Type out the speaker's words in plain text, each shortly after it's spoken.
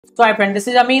So hi friend, this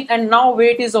is Amit and now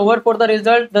wait is over for the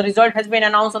result. The result has been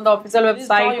announced on the official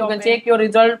website. You can check your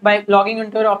result by logging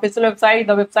into your official website.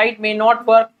 The website may not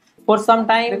work for some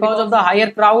time because of the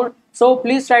higher crowd. So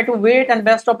please try to wait and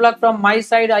best of luck from my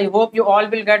side. I hope you all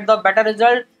will get the better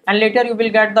result and later you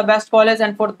will get the best college,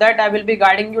 and for that I will be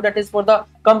guiding you. That is for the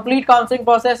complete counseling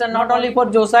process and not only for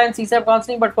JOSA and CSEP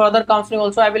counseling but for other counseling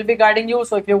also I will be guiding you.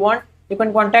 So if you want, you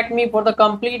can contact me for the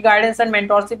complete guidance and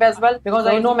mentorship as well, because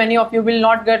I know many of you will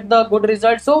not get the good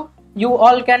results. So you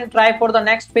all can try for the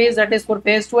next phase, that is for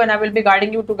phase 2, and I will be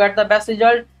guiding you to get the best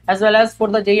result, as well as for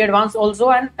the JEE advanced also,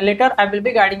 and later I will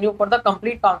be guiding you for the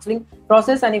complete counseling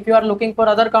process. And if you are looking for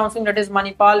other counseling, that is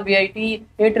Manipal, VITEE,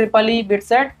 NITs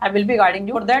IIITs, I will be guiding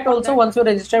you for that also. Once you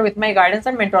register with my guidance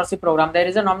and mentorship program, there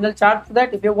is a nominal charge for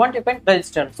that. If you want, you can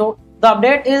register. So the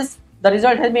update is the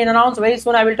result has been announced very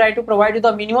soon. I will try to provide you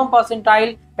the minimum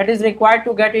percentile that is required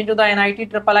to get into the NIT,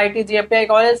 IIIT, GFTI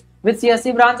college with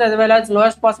CSC branch, as well as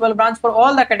lowest possible branch for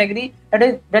all the category, that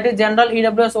is general,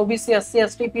 EWS, OBC, SC,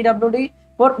 ST, PWD,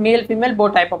 for male, female,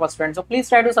 both type of students. So please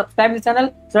try to subscribe this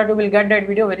channel so that you will get that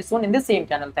video very soon in the same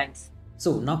channel. Thanks.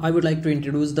 So now I would like to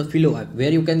introduce the Philo app, where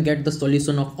you can get the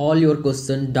solution of all your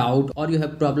question, doubt, or you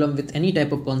have problem with any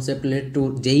type of concept related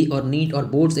to JEE or NEET or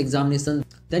boards examination.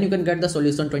 Then you can get the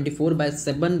solution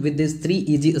 24/7 with these 3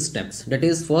 easy steps. That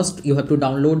is, first you have to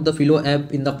download the Philo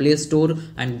app in the Play Store,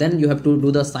 and then you have to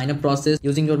do the sign up process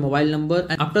using your mobile number.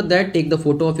 And after that, take the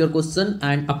photo of your question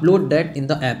and upload that in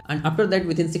the app. And after that,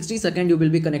 within 60 seconds, you will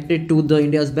be connected to the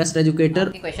India's best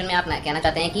educator. Question में आप कहना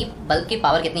चाहते हैं कि bulb की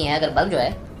power कितनी है। अगर बल्ब जो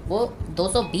है वो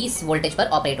 220 वोल्टेज पर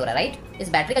ऑपरेट हो रहा है, राइट। इस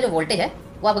बैटरी का जो वोल्टेज है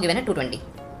वो आपको गिवन है 220।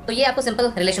 तो ये आपको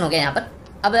सिंपल रिलेशन हो गया यहाँ पर।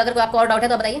 अब अगर कोई आपको और डाउट है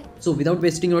तो बताइए। So without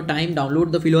wasting your time,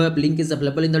 download the Philo app. Link is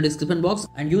available in the description box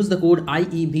and use the code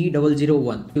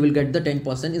IEB001. You will get the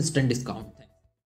 10% instant discount.